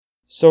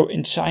So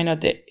in China,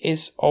 there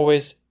is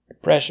always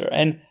pressure,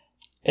 and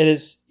it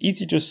is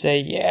easy to say,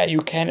 yeah,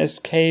 you can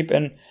escape,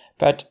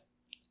 but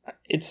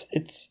it's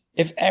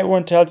if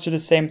everyone tells you the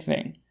same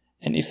thing,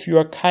 and if you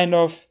are kind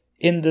of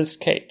in this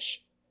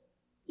cage,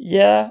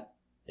 yeah,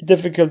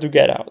 difficult to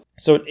get out.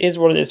 So it is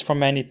what it is for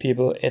many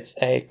people. It's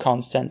a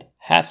constant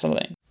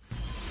hassling.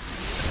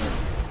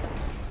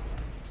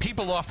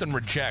 People often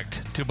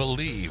reject to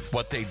believe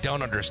what they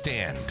don't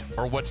understand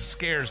or what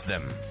scares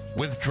them.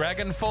 With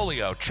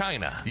Dragonfolio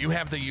China, you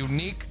have the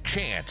unique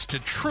chance to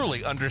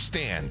truly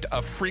understand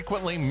a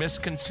frequently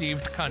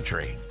misconceived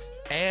country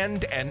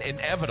and an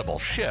inevitable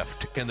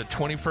shift in the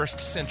 21st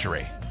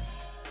century.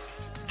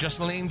 Just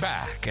lean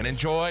back and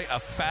enjoy a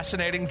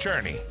fascinating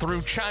journey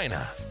through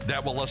China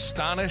that will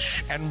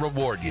astonish and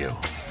reward you.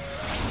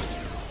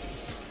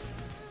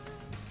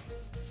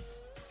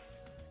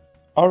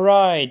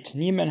 Alright,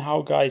 Niemen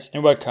Hao guys,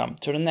 and welcome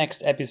to the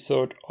next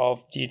episode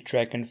of the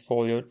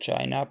Dragonfolio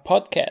China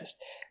podcast.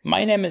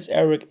 My name is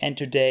Eric, and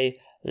today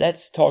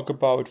let's talk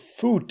about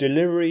food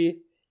delivery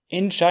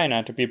in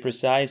China, to be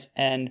precise,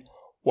 and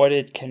what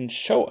it can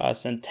show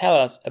us and tell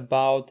us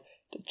about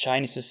the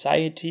Chinese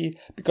society,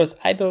 because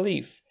I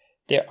believe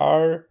there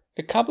are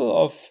a couple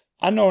of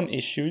unknown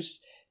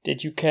issues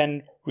that you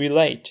can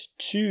relate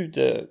to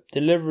the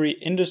delivery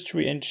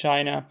industry in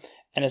China.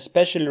 And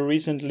especially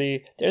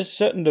recently, there's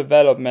certain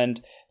development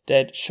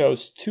that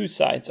shows two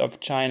sides of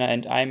China,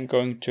 and I'm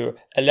going to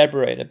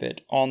elaborate a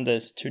bit on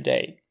this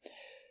today.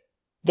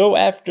 Though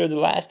after the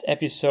last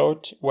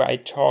episode where I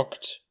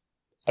talked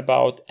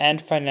about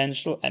Ant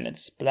Financial and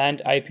its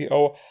planned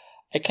IPO,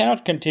 I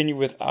cannot continue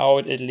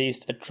without at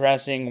least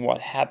addressing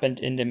what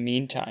happened in the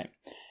meantime.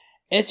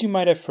 As you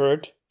might have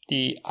heard,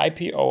 the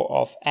IPO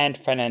of Ant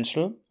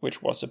Financial,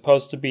 which was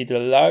supposed to be the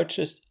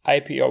largest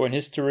IPO in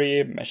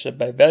history, measured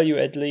by value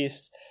at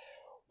least,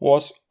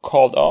 was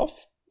called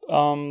off.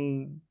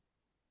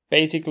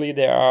 Basically,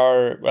 there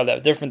are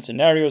different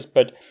scenarios,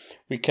 but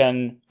we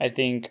can, I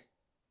think,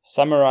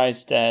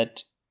 summarize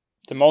that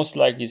the most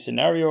likely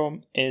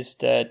scenario is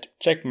that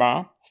Jack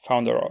Ma,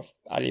 founder of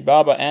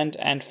Alibaba and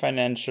Ant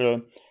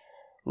Financial,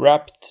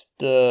 rubbed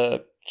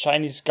the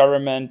Chinese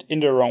government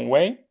in the wrong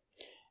way.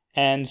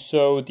 And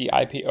so the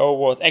IPO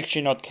was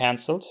actually not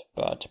cancelled,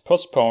 but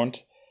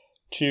postponed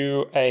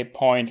to a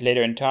point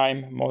later in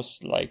time,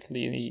 most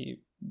likely the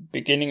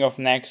beginning of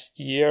next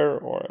year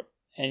or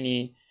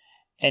any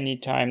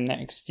time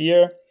next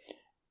year,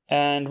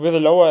 and with a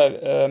lower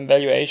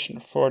valuation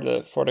for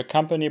the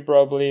company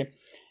probably.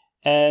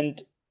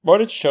 And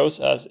what it shows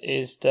us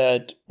is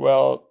that,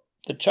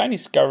 the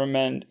Chinese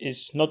government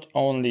is not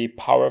only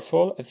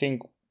powerful. I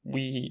think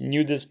we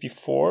knew this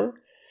before.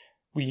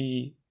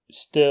 We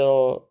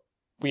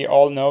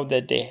all know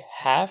that they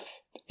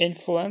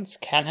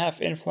can have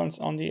influence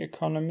on the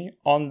economy,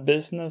 on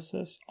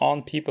businesses,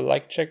 on people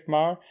like Jack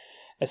Ma,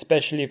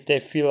 especially if they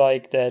feel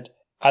like that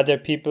other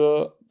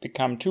people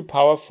become too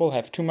powerful,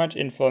 have too much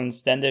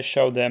influence, then they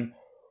show them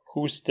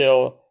who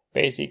still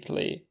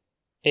basically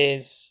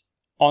is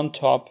on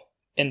top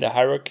in the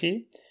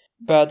hierarchy.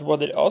 But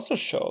what it also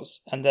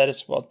shows, and that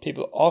is what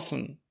people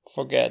often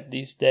forget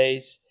these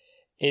days,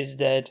 is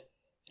that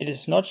it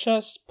is not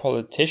just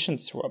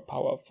politicians who are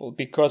powerful,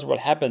 because what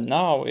happened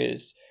now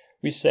is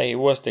we say it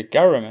was the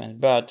government,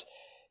 but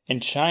in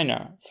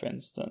China, for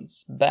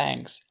instance,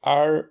 banks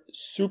are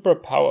super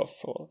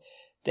powerful.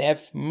 They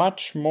have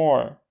much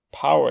more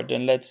power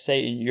than, let's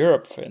say, in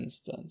Europe, for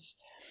instance.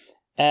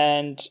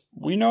 And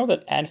we know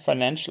that Ant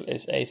Financial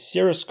is a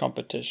serious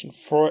competition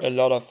for a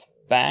lot of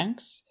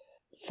banks,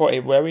 for a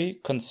very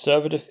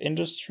conservative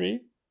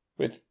industry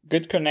with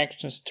good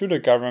connections to the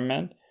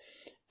government,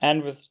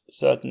 and with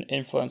certain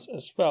influence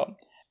as well.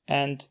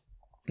 And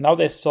now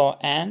they saw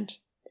Ant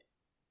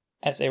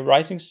as a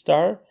rising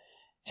star,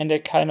 and they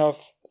kind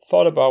of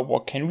thought about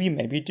what can we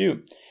maybe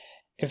do.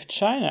 If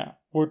China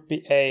would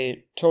be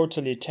a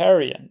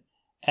totalitarian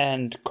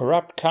and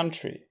corrupt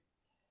country,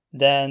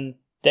 then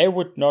they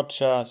would not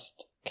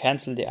just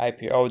cancel the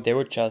IPO, they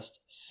would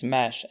just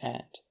smash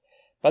Ant.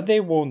 But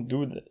they won't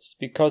do this,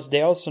 because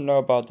they also know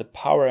about the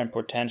power and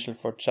potential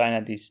for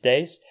China these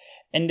days,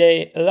 and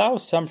they allow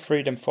some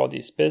freedom for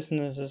these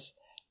businesses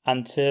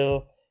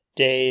until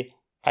they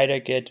either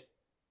get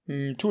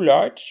too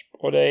large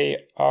or they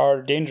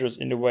are dangerous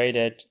in the way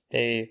that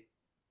they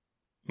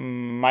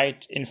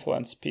might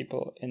influence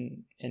people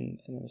in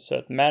a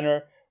certain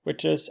manner,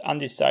 which is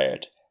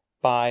undesired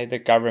by the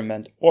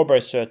government or by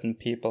certain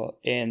people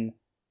in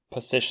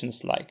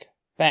positions like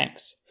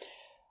banks.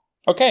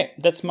 Okay,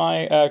 that's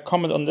my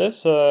comment on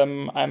this.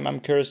 I'm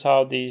curious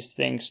how these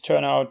things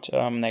turn out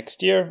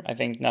next year. I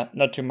think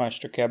not too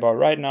much to care about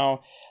right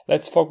now.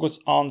 Let's focus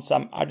on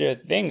some other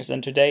things.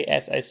 And today,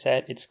 as I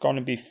said, it's going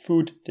to be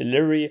food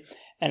delivery.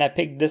 And I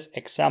picked this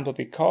example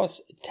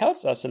because it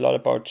tells us a lot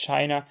about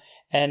China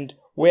and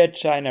where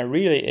China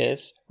really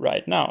is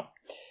right now.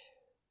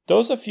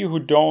 Those of you who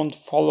don't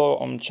follow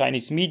on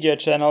Chinese media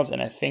channels,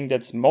 and I think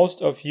that's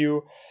most of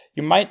you,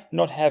 you might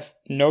not have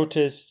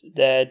noticed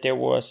that there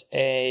was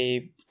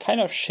a kind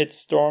of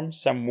shitstorm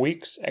some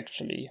weeks,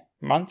 actually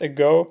month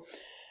ago,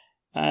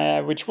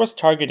 which was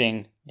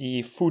targeting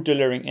the food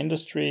delivering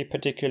industry,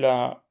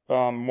 particular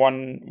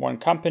one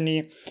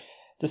company.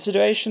 The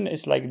situation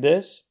is like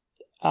this.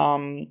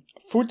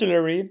 Food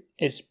delivery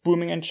is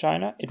booming in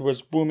China. It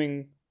was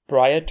booming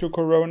prior to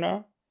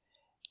Corona.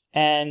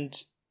 And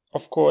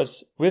of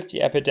course, with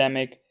the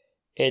epidemic,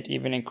 it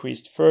even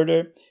increased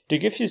further. To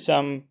give you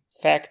some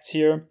facts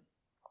here,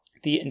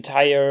 the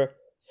entire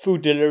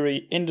food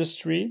delivery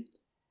industry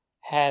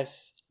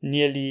has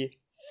nearly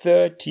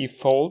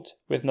 30-fold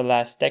within the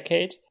last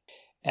decade.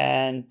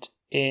 And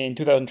in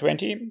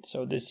 2020,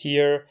 so this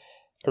year,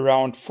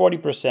 around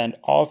 40%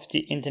 of the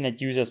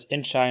internet users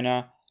in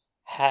China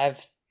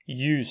have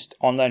used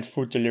online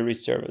food delivery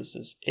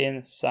services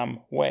in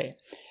some way.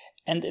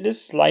 And it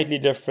is slightly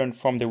different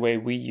from the way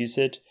we use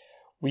it.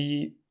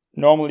 We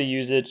normally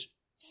use it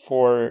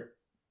for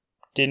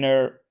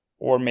dinner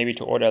or maybe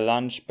to order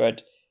lunch,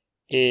 but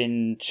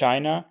in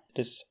China,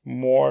 it is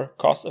more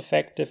cost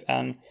effective,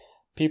 and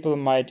people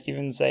might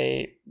even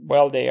say,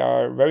 well, they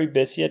are very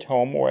busy at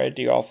home or at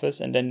the office,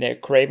 and then they're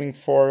craving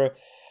for,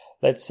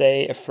 let's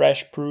say, a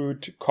fresh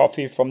brewed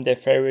coffee from their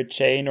favorite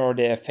chain or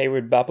their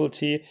favorite bubble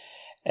tea,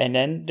 and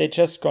then they're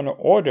just gonna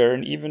order,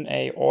 and even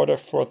a order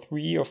for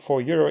 €3 or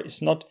 €4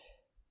 is not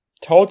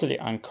totally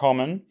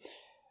uncommon.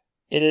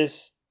 It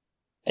is,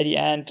 at the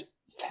end,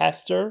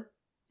 faster,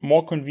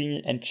 more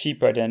convenient and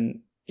cheaper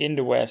than in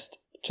the West,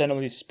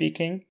 generally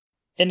speaking.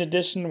 In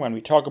addition, when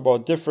we talk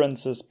about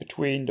differences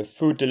between the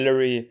food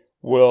delivery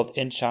world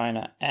in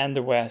China and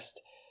the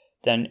West,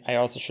 then I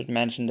also should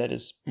mention that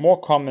it's more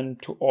common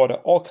to order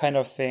all kind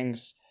of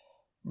things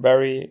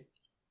very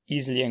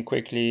easily and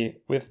quickly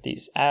with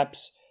these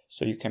apps.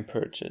 So you can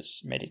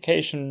purchase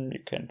medication, you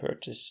can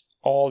purchase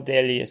all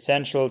daily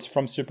essentials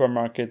from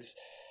supermarkets,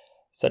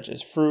 such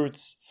as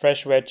fruits,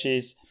 fresh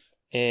veggies.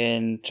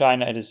 In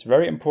China, it is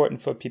very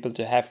important for people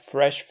to have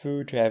fresh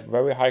food, to have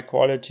very high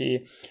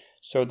quality.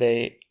 So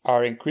they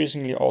are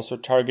increasingly also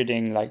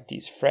targeting like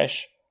these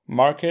fresh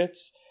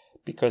markets,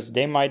 because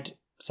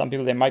some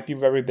people might be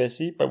very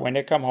busy, but when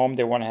they come home,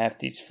 they want to have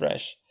these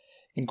fresh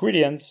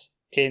ingredients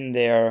in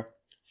their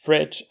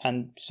fridge.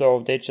 And so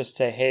they just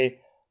say,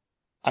 hey,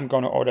 I'm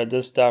going to order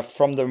this stuff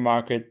from the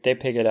market. They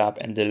pick it up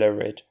and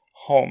deliver it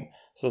home.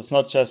 So it's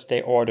not just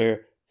they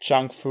order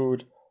junk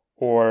food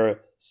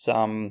or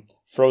some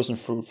frozen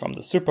fruit from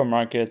the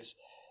supermarkets.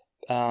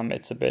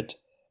 It's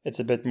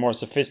a bit more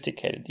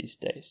sophisticated these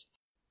days.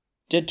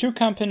 There are two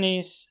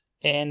companies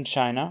in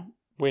China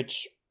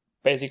which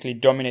basically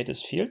dominate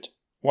this field.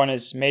 One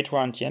is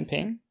Meituan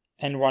Dianping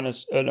and one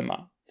is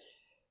Ele.me.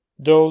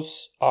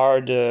 Those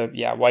are the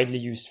widely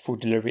used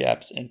food delivery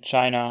apps in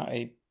China.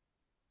 I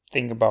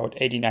think about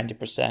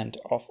 80-90%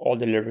 of all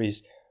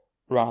deliveries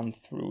run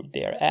through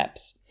their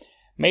apps.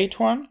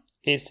 Meituan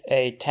is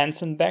a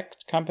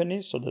Tencent-backed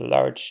company, so the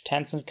large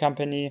Tencent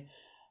company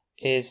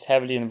is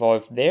heavily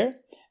involved there.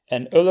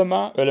 And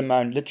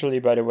Ele.me literally,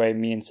 by the way,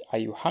 means "Are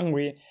you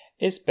hungry?"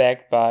 is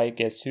backed by,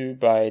 guess who,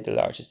 by the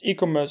largest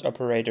e-commerce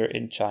operator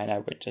in China,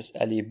 which is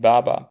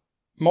Alibaba.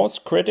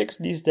 Most critics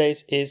these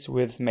days is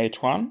with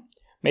Meituan.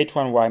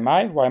 Meituan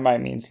Waimai.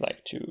 Waimai means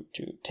like to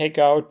take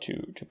out,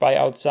 to buy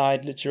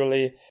outside,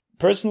 literally.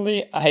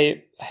 Personally,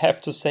 I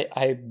have to say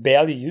I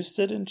barely used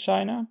it in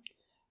China.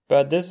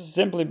 But this is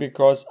simply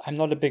because I'm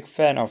not a big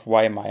fan of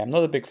Waimai. I'm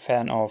not a big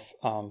fan of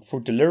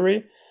food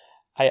delivery.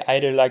 I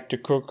either like to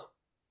cook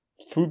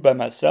food by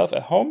myself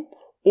at home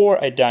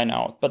or I dine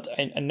out. But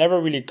I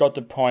never really got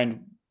the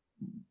point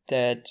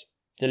that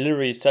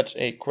delivery is such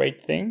a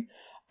great thing.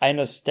 I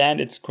understand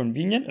it's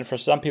convenient and for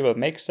some people it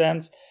makes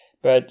sense.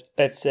 But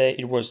let's say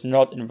it was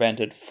not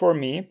invented for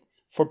me,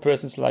 for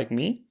persons like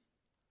me.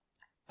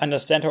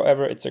 Understand,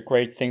 however, it's a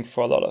great thing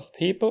for a lot of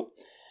people.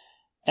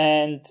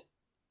 And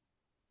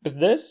with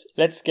this,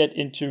 let's get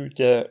into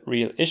the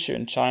real issue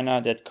in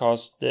China that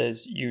caused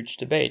this huge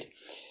debate.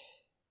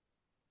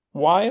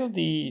 While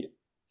the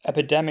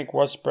epidemic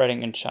was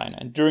spreading in China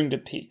and during the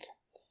peak,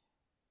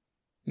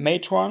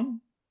 Meituan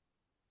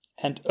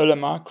and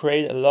Ele.me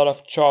created a lot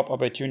of job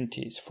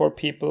opportunities for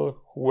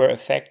people who were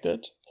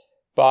affected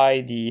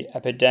by the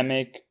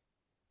epidemic,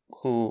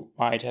 who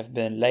might have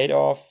been laid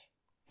off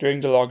during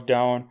the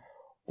lockdown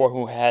or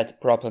who had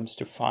problems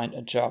to find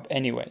a job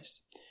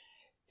anyways.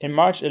 In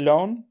March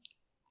alone,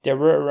 there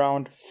were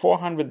around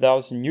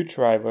 400,000 new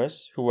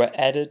drivers who were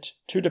added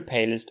to the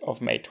paylist of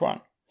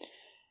Meituan.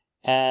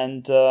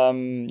 And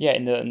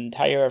in the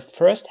entire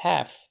first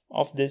half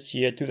of this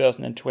year,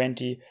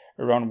 2020,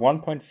 around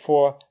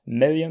 1.4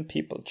 million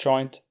people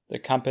joined the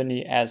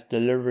company as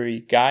delivery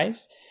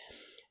guys.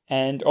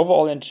 And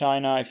overall in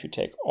China, if you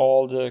take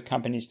all the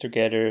companies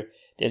together,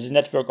 there's a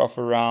network of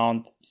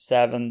around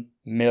 7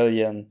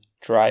 million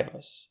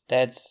drivers.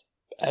 That's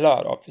a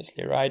lot,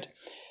 obviously, right?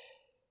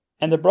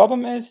 And the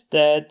problem is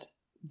that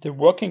the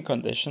working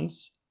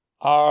conditions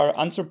are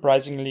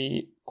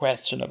unsurprisingly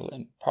questionable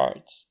in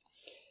parts.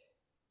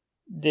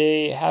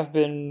 They have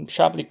been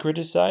sharply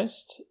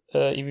criticized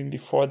even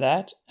before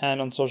that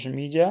and on social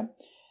media.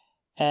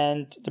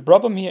 And the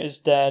problem here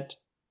is that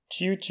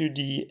due to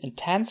the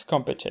intense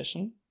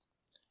competition,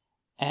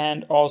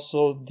 and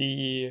also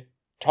the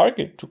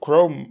target to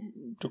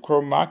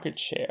grow market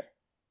share,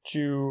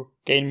 to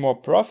gain more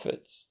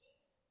profits.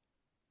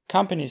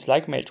 Companies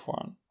like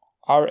Meituan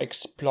are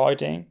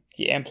exploiting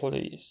the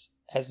employees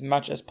as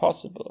much as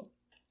possible.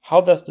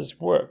 How does this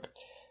work?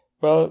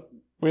 Well,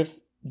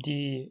 with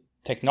the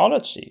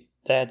technology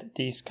that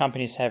these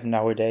companies have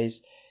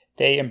nowadays,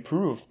 they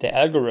improve their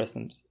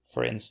algorithms,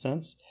 for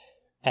instance,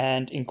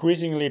 and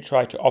increasingly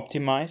try to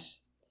optimize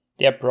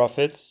their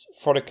profits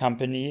for the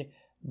company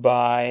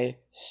by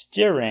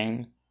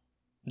steering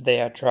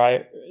their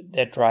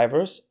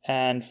drivers.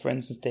 And for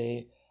instance,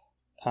 they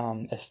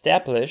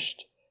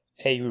established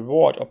a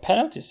reward or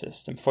penalty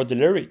system for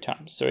delivery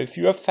time. So if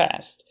you are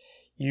fast,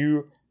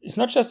 it's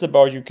not just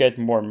about you get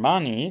more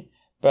money,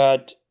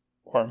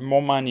 or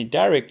more money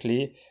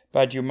directly,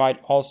 but you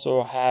might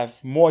also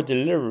have more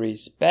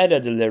deliveries, better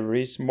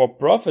deliveries, more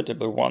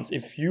profitable ones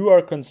if you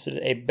are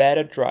considered a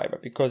better driver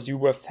because you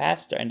were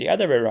faster. And the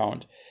other way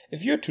around,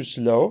 if you're too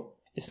slow,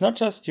 it's not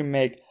just you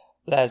make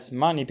less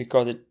money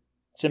because it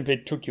simply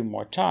took you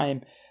more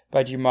time,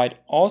 but you might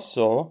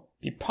also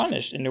be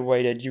punished in a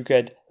way that you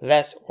get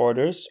less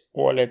orders,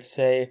 or let's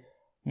say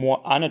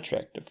more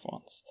unattractive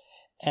ones.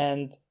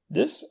 And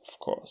this, of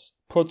course,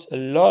 puts a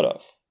lot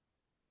of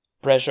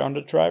pressure on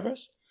the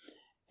drivers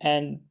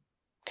and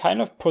kind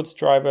of puts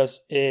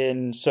drivers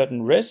in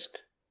certain risk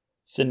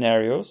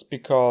scenarios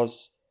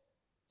because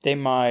they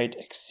might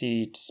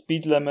exceed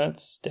speed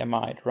limits, they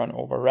might run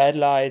over red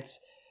lights,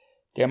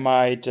 they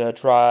might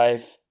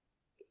drive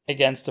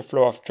against the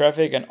flow of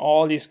traffic and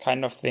all these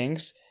kind of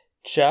things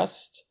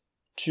just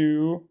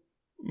to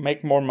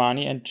make more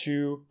money and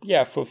to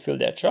fulfill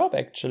their job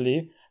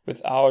actually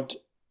without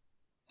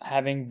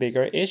having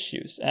bigger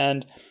issues.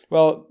 And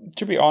well,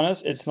 to be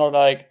honest, it's not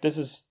like this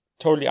is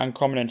totally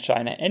uncommon in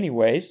China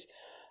anyways.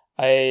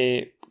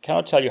 I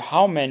cannot tell you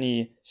how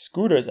many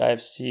scooters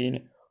I've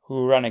seen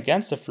who run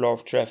against the flow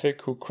of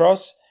traffic, who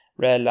cross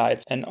red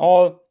lights and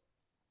all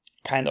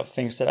kind of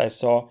things that I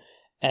saw.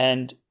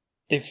 And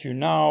if you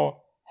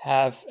now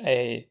have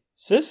a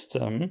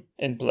system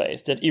in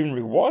place that even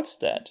rewards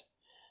that,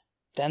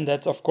 then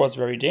that's of course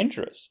very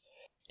dangerous.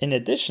 In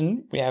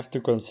addition, we have to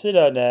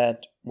consider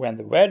that when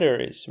the weather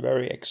is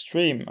very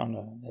extreme on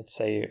a, let's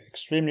say,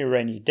 extremely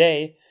rainy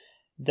day,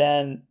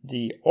 then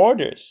the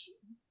orders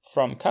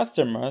from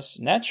customers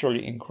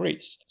naturally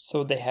increase.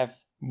 So they have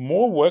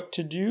more work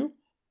to do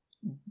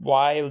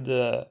while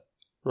the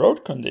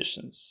road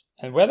conditions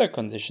and weather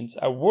conditions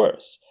are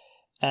worse.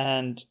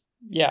 And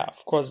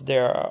of course,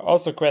 there are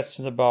also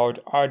questions about,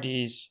 are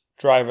these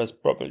drivers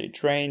properly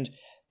trained?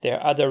 There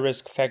are other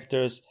risk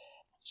factors.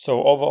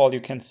 So overall,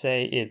 you can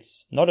say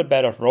it's not a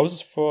bed of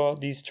roses for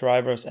these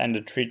drivers and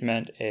the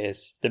treatment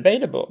is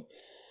debatable.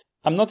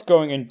 I'm not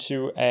going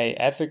into an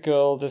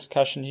ethical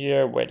discussion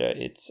here, whether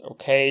it's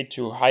okay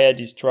to hire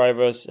these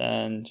drivers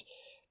and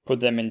put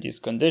them in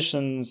these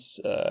conditions.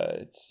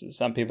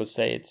 Some people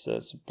say it's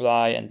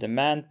supply and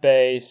demand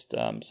based.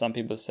 Some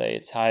people say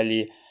it's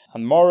highly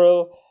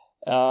immoral.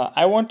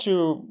 I want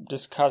to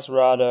discuss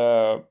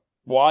rather,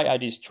 why are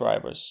these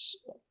drivers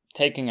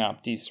taking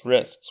up these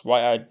risks?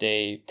 Why are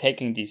they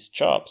taking these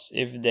jobs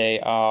if they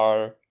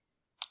are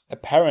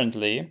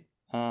apparently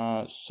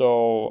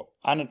so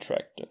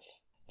unattractive?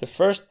 The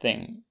first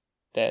thing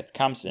that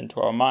comes into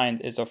our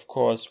mind is, of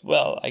course,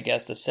 well, I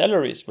guess the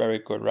salary is very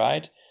good,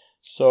 right?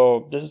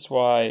 So this is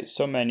why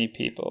so many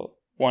people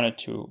wanted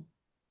to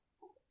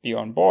be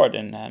on board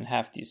and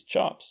have these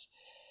jobs.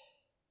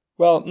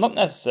 Well, not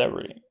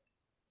necessarily.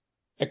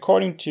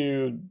 According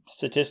to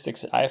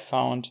statistics that I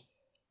found,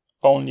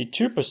 only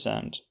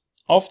 2%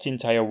 of the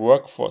entire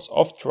workforce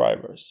of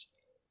drivers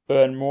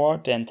earn more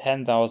than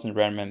 10,000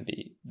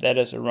 renminbi. That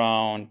is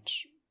around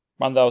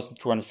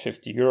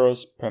 1,250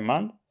 euros per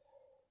month,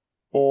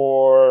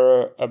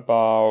 or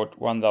about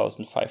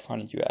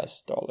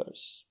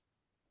 $1,500.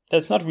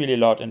 That's not really a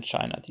lot in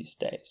China these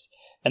days.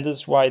 And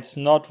this is why it's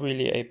not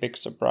really a big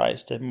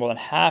surprise that more than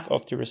half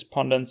of the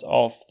respondents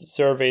of the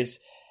surveys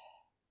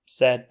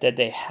said that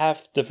they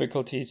have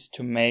difficulties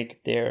to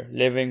make their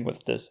living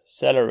with this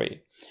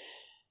salary.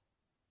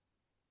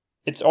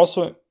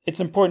 It's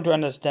important to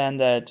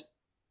understand that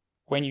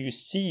when you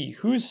see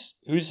who's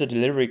a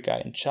delivery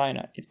guy in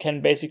China, it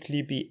can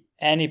basically be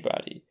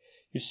anybody.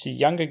 You see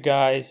younger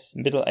guys,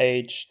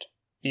 middle-aged,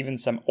 even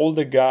some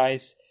older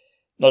guys,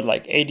 not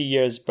like 80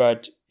 years,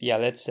 but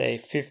let's say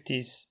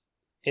 50s.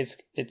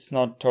 It's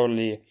not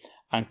totally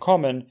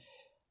uncommon.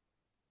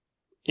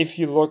 If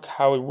you look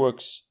how it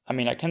works, I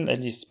mean, I can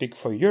at least speak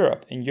for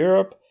Europe. In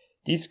Europe,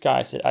 these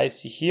guys that I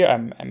see here,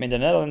 I'm in the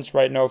Netherlands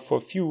right now for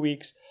a few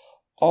weeks,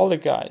 all the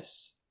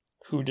guys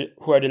who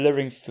are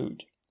delivering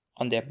food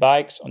on their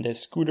bikes, on their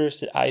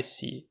scooters that I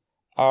see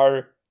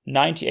are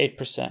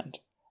 98%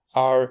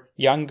 are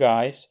young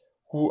guys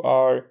who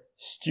are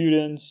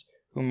students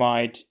who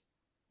might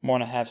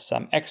want to have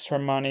some extra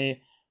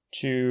money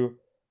to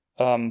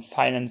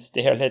finance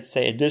their, let's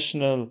say,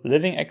 additional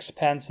living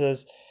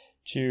expenses,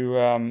 to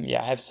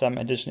have some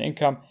additional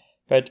income.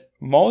 But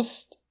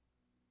most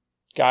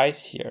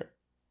guys here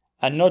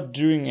are not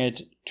doing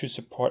it to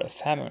support a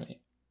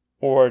family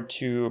or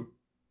to,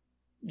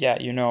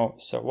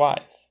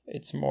 survive.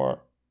 It's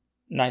more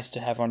nice to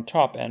have on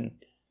top, and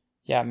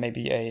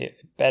maybe a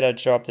better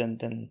job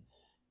than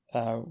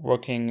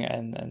working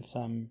in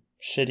some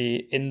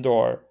shitty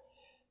indoor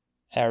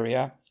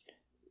area.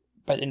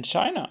 But in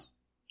China,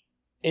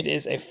 it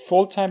is a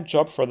full-time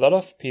job for a lot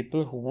of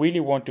people who really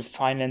want to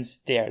finance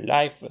their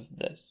life with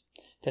this.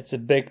 That's a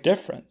big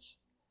difference.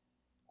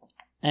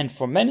 And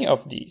for many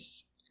of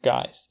these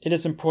guys, it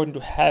is important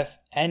to have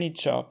any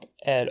job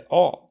at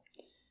all.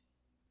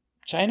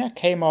 China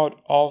came out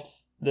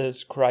of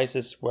this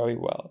crisis very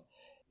well.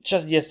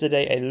 Just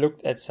yesterday, I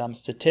looked at some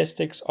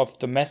statistics of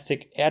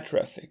domestic air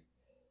traffic.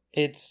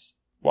 It's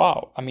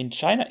wow. I mean,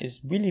 China is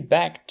really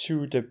back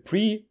to the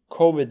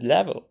pre-COVID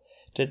level.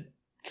 The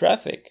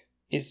traffic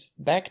is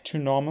back to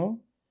normal.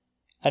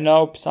 I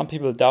know some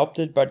people doubt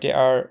it, but there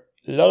are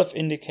a lot of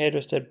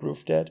indicators that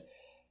prove that.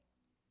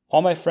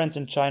 All my friends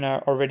in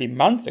China already a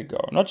month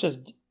ago, not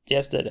just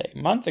yesterday, a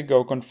month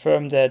ago,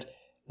 confirmed that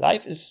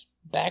life is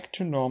back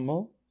to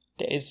normal.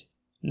 There is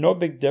no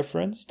big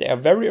difference. They are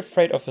very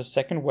afraid of a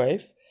second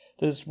wave.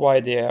 This is why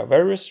they are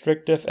very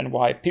restrictive and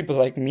why people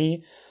like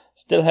me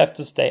still have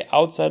to stay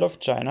outside of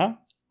China.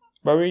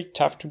 Very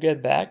tough to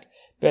get back.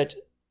 But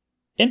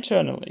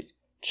internally,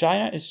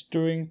 China is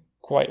doing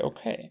quite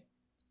okay.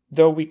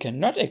 Though we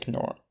cannot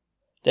ignore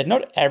that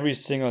not every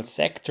single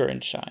sector in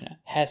China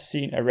has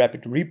seen a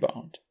rapid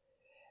rebound.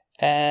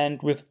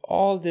 And with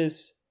all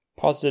these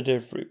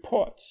positive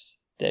reports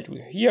that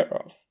we hear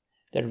of,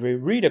 that we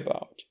read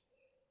about,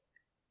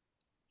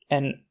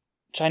 and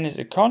China's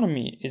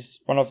economy is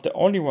one of the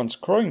only ones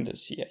growing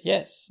this year,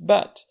 yes,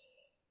 but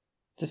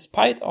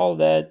despite all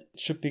that, it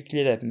should be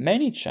clear that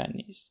many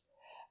Chinese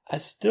are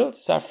still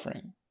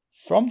suffering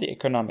from the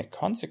economic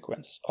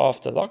consequences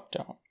of the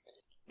lockdown.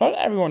 Not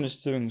everyone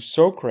is doing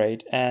so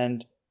great,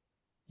 and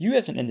you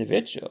as an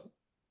individual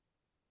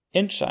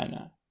in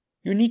China,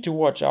 you need to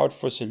watch out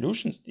for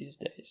solutions these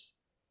days.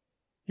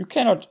 You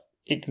cannot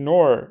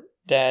ignore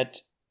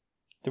that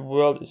the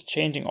world is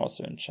changing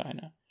also in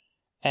China.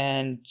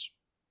 And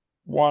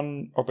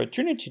one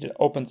opportunity that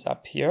opens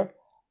up here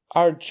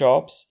are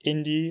jobs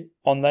in the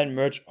online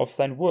merge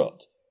offline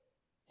world.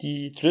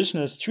 The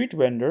traditional street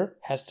vendor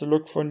has to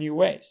look for new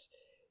ways.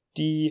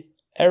 The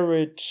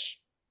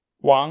average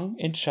Wang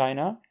in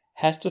China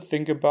has to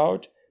think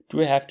about,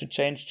 do I have to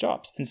change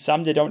jobs? And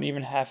some they don't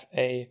even have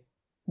a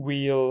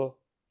real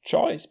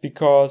choice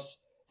because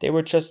they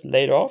were just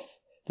laid off.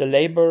 The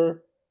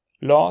labor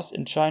laws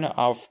in China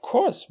are of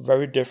course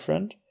very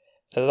different.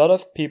 A lot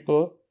of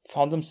people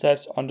found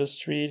themselves on the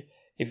street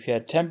if you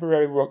had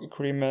temporary work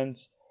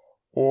agreements,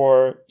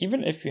 or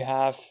even if you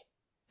have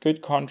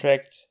good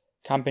contracts,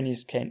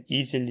 companies can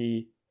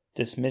easily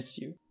dismiss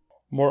you.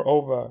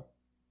 Moreover,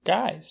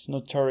 guys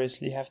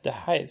notoriously have the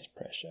highest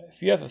pressure.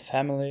 If you have a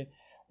family,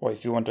 or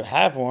if you want to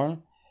have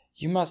one,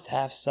 you must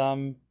have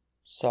some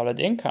solid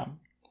income.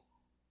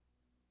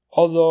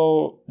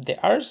 Although there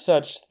are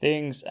such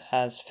things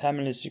as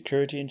family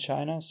security in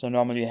China, so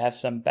normally you have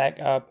some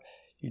backup,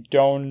 you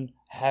don't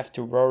have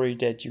to worry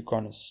that you're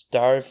gonna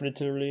starve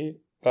literally,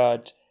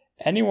 but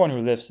anyone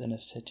who lives in a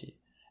city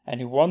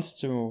and who wants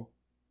to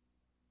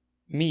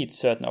meet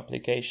certain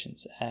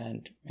obligations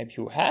and maybe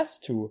who has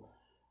to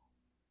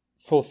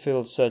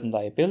fulfill certain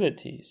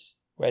liabilities,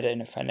 whether in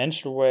a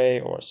financial way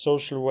or a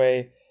social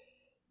way,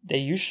 they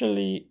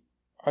usually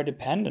are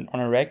dependent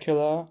on a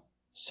regular,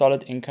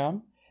 solid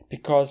income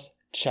because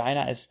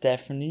China is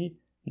definitely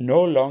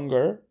no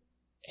longer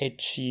a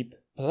cheap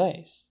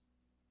place.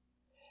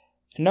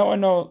 And now I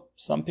know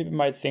some people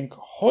might think,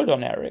 hold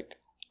on, Eric,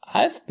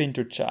 I've been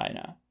to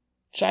China.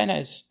 China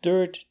is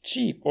dirt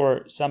cheap.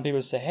 Or some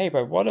people say, hey,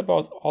 but what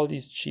about all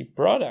these cheap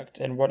products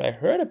and what I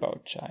heard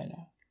about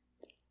China?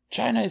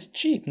 China is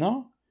cheap,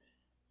 no?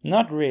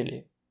 Not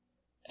really.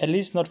 At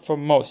least not for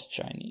most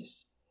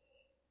Chinese.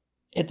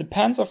 It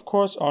depends, of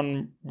course,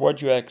 on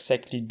what you are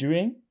exactly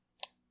doing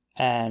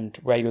and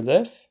where you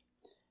live.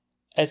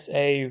 As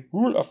a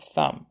rule of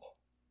thumb,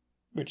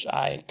 which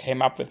I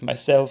came up with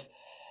myself,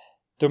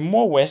 the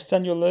more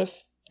Western you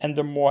live and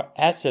the more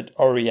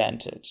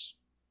asset-oriented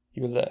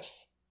you live,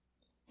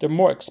 the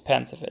more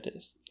expensive it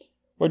is.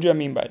 What do I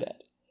mean by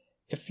that?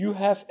 If you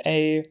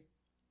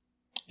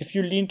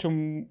lean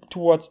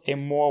towards a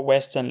more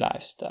Western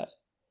lifestyle,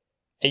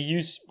 I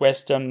use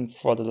Western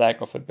for the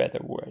lack of a better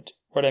word.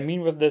 What I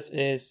mean with this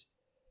is,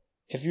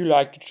 if you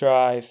like to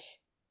drive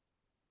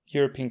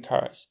European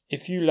cars,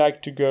 if you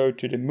like to go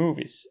to the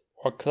movies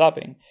or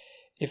clubbing,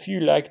 if you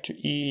like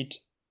to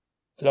eat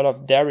a lot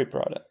of dairy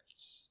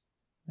products,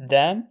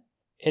 then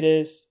it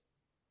is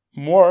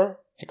more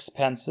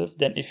expensive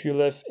than if you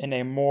live in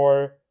a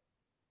more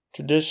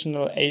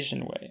traditional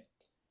Asian way.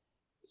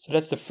 So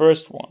that's the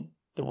first one,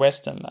 the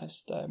Western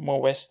lifestyle,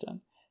 more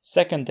Western.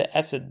 Second, the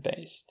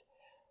asset-based.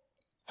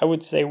 I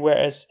would say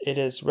whereas it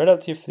is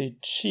relatively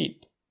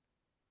cheap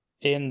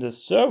in the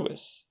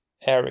service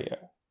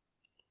area,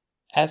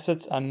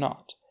 assets are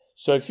not.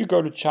 So if you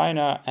go to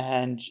China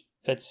and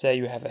let's say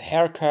you have a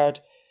haircut,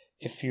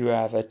 if you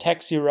have a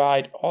taxi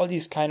ride, all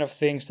these kind of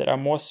things that are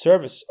more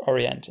service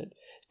oriented,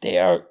 they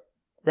are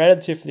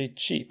relatively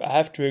cheap. I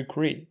have to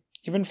agree.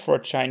 Even for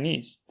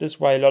Chinese. This is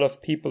why a lot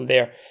of people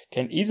there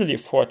can easily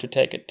afford to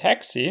take a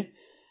taxi.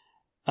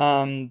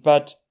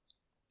 But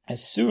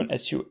as soon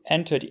as you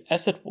enter the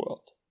asset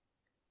world,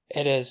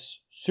 it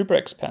is super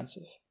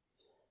expensive.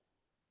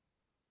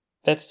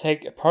 Let's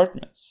take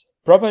apartments.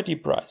 Property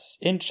prices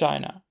in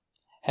China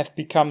have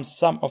become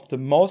some of the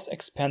most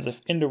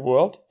expensive in the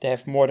world. They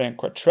have more than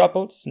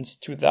quadrupled since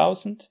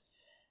 2000,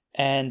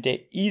 and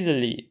they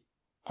easily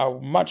are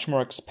much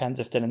more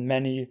expensive than in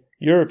many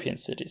European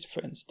cities,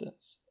 for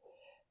instance.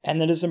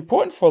 And it is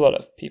important for a lot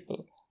of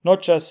people,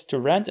 not just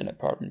to rent an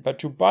apartment, but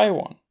to buy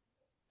one.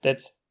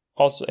 That's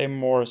also a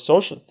more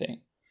social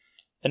thing.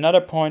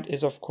 Another point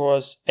is, of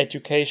course,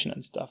 education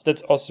and stuff.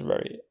 That's also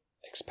very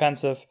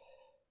expensive.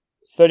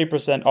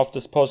 30% of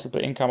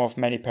disposable income of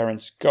many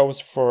parents goes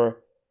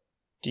for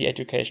the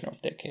education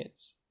of their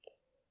kids.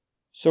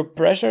 So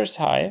pressure is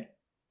high,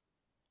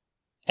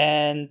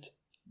 and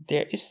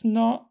there's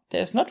not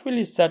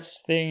really such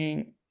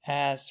thing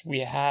as we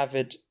have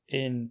it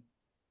in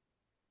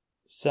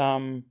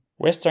some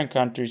Western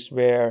countries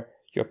where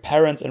your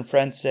parents and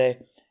friends say,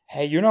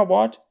 hey, you know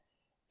what?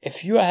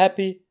 If you are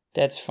happy,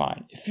 that's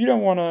fine. If you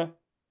don't want to,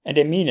 and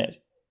they mean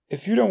it,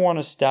 if you don't want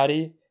to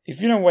study, if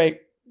you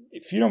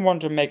don't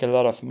want to make a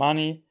lot of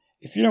money,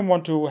 if you don't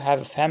want to have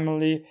a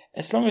family,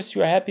 as long as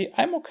you are happy,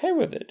 I'm okay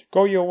with it.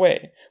 Go your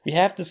way. We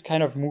have this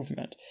kind of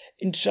movement.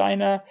 In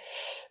China,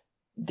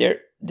 there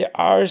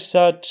are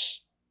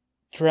such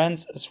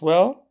trends as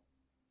well,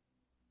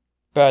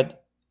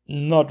 but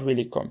not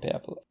really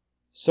comparable.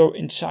 So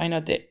in China,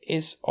 there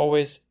is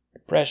always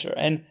pressure,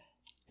 and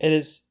it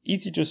is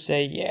easy to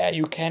say, yeah,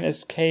 you can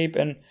escape,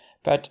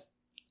 but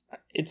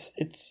it's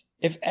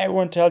if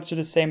everyone tells you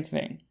the same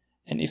thing,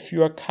 and if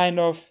you are kind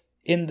of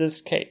in this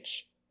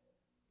cage,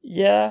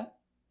 yeah,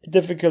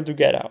 difficult to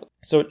get out.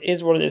 So it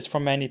is what it is for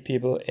many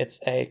people. It's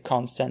a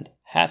constant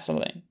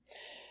hassling.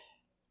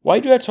 Why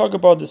do I talk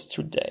about this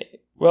today?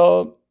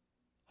 Well,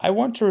 I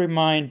want to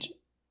remind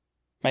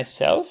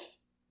myself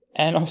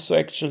and also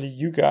actually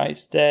you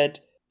guys that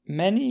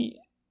many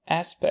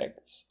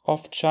aspects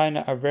of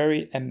China are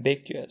very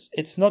ambiguous.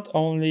 It's not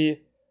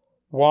only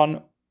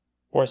 1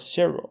 or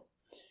 0.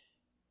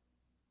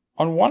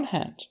 On one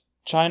hand,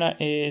 China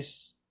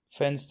is,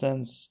 for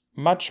instance,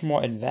 much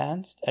more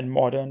advanced and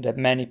modern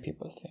than many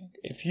people think.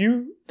 If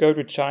you go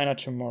to China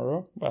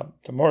tomorrow, well,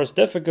 tomorrow is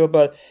difficult,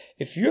 but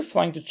if you're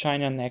flying to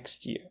China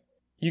next year,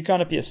 you're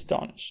gonna be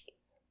astonished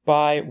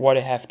by what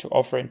they have to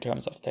offer in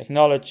terms of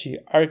technology,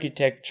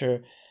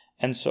 architecture,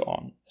 and so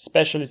on,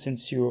 especially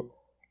since you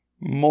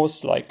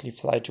most likely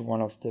fly to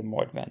one of the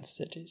more advanced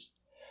cities.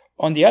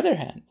 On the other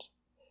hand,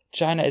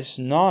 China is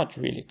not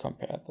really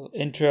comparable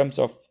in terms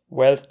of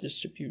wealth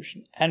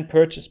distribution and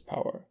purchase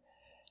power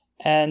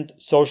and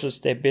social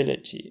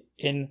stability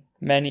in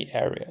many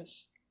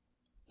areas.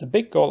 The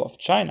big goal of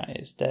China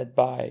is that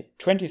by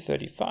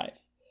 2035,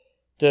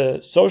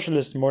 the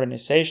socialist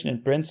modernization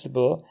in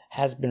principle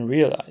has been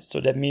realized. So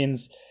that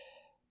means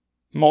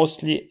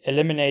mostly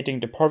eliminating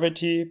the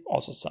poverty,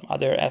 also some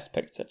other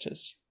aspects such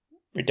as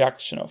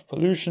reduction of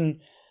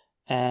pollution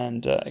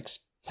and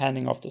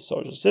expanding of the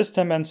social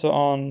system and so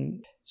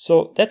on.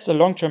 So that's a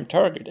long-term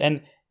target,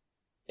 and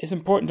it's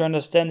important to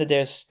understand that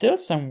there's still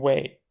some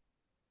way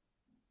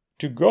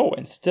to go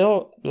and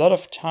still a lot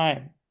of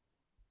time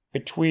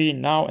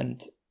between now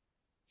and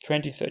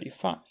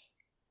 2035.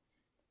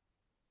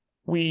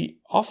 We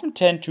often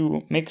tend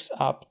to mix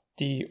up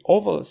the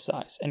overall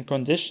size and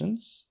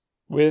conditions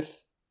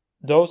with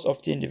those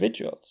of the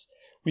individuals.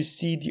 We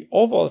see the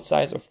overall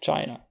size of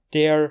China,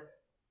 their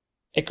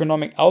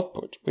economic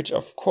output, which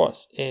of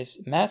course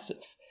is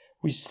massive.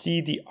 We see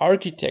the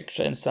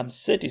architecture in some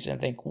cities and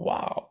think,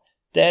 wow,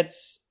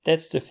 that's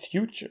the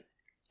future.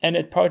 And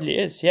it partly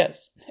is,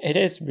 yes. It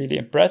is really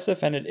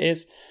impressive, and it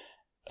is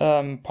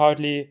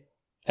partly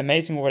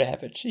amazing what they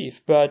have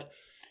achieved. But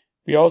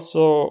we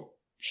also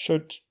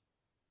should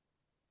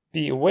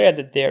be aware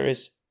that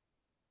there's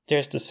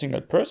the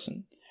single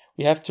person.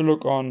 We have to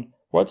look on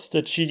what's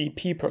the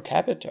GDP per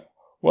capita,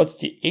 what's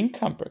the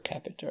income per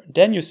capita.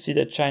 Then you see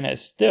that China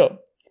is still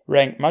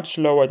ranked much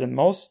lower than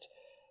most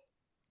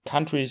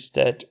countries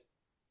that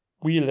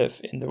we live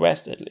in the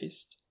West, at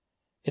least.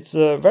 It's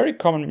a very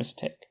common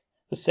mistake.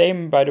 The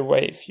same, by the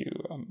way, if you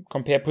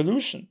compare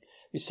pollution.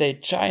 We say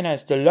China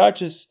is the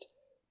largest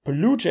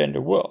polluter in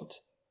the world.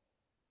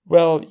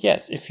 Well,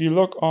 yes, if you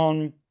look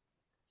on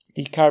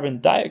the carbon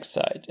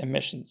dioxide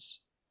emissions,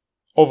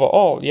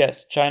 overall,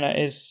 yes, China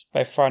is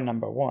by far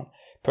number 1.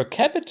 Per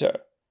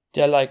capita,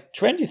 there are like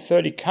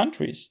 20-30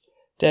 countries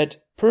that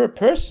per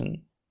person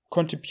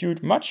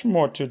contribute much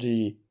more to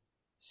the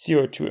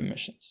CO2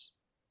 emissions.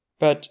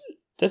 But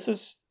this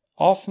is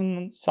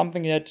often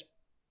something that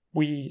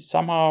we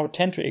somehow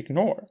tend to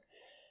ignore.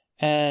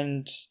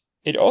 And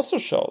it also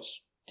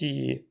shows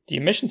the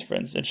emissions, for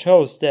instance. It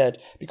shows that,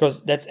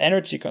 because that's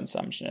energy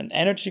consumption, and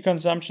energy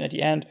consumption at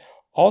the end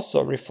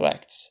also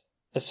reflects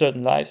a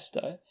certain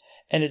lifestyle.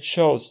 And it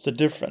shows the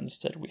difference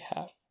that we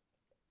have.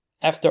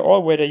 After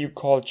all, whether you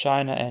call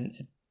China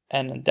an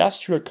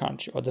industrial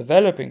country or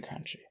developing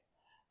country,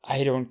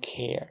 I don't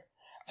care.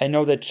 I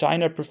know that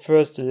China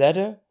prefers the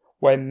latter,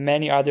 while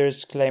many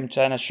others claim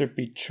China should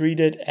be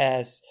treated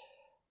as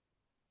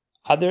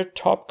other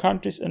top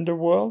countries in the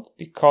world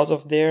because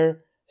of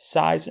their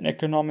size and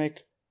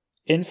economic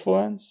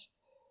influence.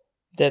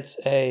 That's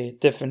a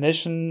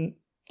definition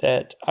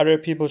that other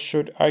people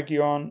should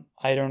argue on.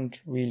 I don't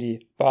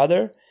really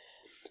bother.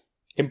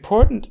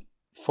 Important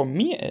for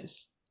me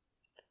is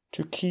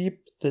to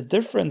keep the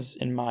difference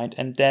in mind,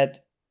 and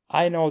that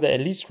I know that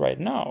at least right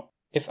now,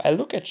 if I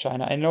look at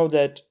China, I know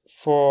that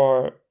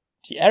for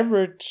the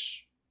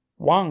average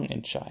Wang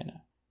in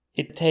China,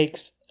 it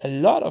takes a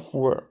lot of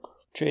work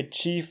to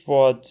achieve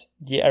what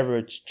the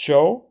average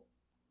Joe,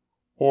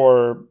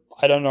 or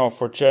I don't know,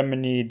 for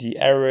Germany, the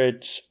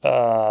average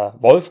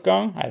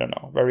Wolfgang, I don't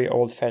know, very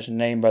old-fashioned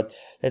name, but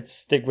let's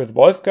stick with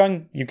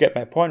Wolfgang. You get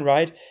my point,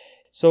 right?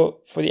 So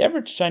for the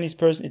average Chinese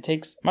person, it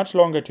takes much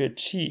longer to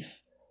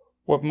achieve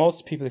what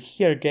most people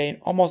here gain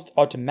almost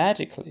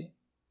automatically.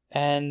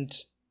 And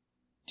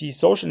the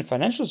social and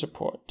financial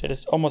support that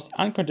is almost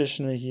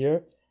unconditional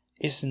here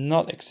is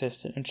not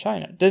existent in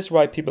China. This is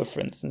why people, for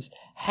instance,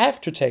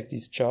 have to take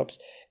these jobs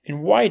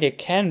and why they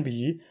can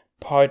be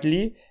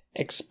partly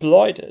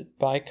exploited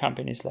by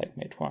companies like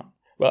Meituan.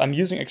 Well, I'm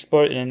using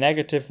exploit in a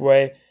negative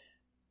way.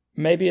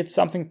 Maybe it's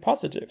something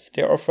positive.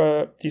 They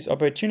offer these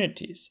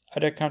opportunities.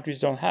 Other countries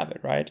don't have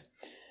it, right?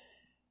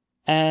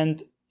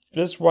 And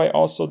this is why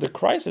also the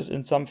crisis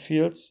in some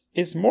fields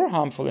is more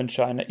harmful in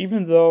China,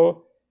 even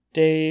though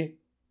they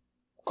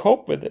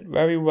cope with it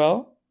very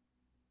well.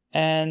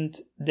 And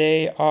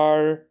they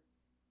are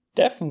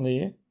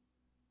definitely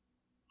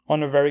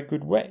on a very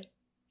good way.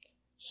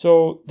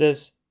 So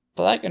this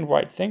black and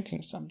white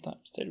thinking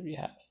sometimes that we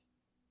have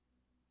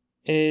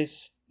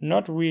is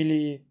not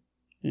really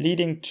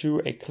leading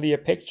to a clear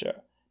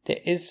picture. There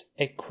is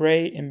a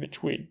gray in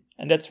between.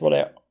 And that's what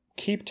I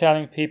keep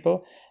telling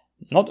people,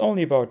 not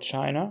only about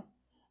China.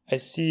 I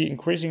see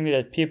increasingly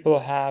that people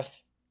have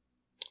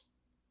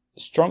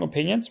strong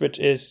opinions, which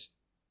is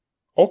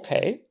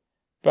okay,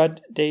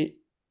 but they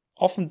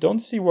often don't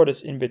see what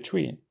is in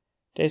between.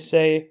 They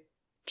say,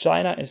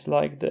 China is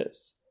like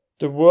this.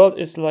 The world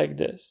is like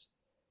this.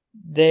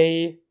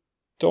 They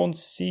don't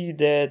see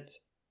that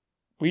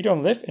we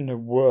don't live in a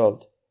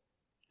world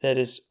that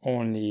is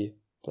only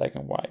black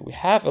and white. We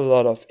have a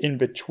lot of in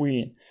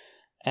between.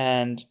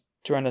 And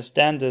to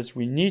understand this,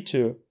 we need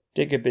to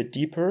dig a bit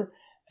deeper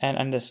and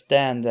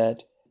understand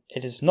that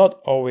it is not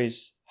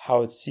always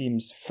how it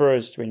seems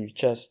first when you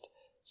just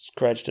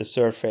scratch the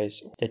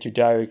surface, that you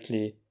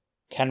directly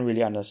can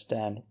really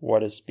understand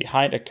what is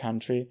behind a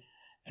country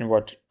and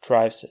what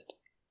drives it.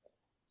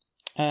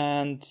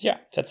 And yeah,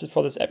 that's it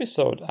for this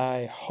episode.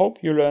 I hope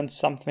you learned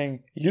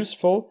something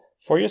useful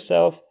for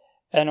yourself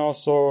and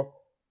also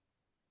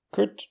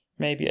could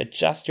maybe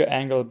adjust your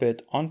angle a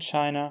bit on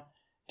China,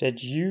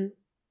 that you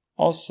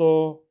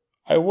also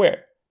are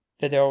aware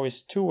that there are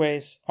always two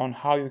ways on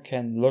how you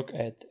can look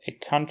at a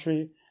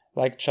country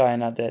like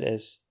China that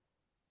is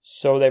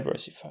so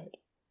diversified.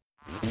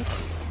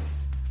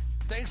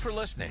 Thanks for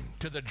listening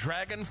to the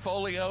Dragon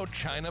Folio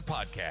China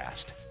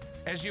podcast.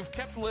 As you've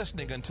kept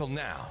listening until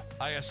now,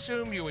 I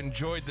assume you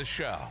enjoyed the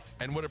show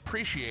and would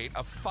appreciate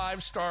a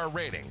 5-star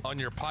rating on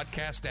your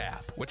podcast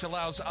app, which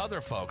allows other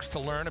folks to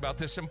learn about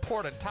this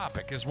important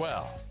topic as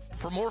well.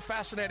 For more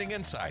fascinating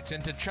insights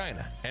into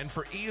China and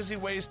for easy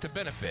ways to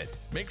benefit,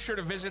 make sure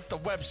to visit the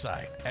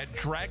website at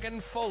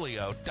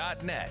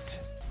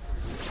dragonfolio.net.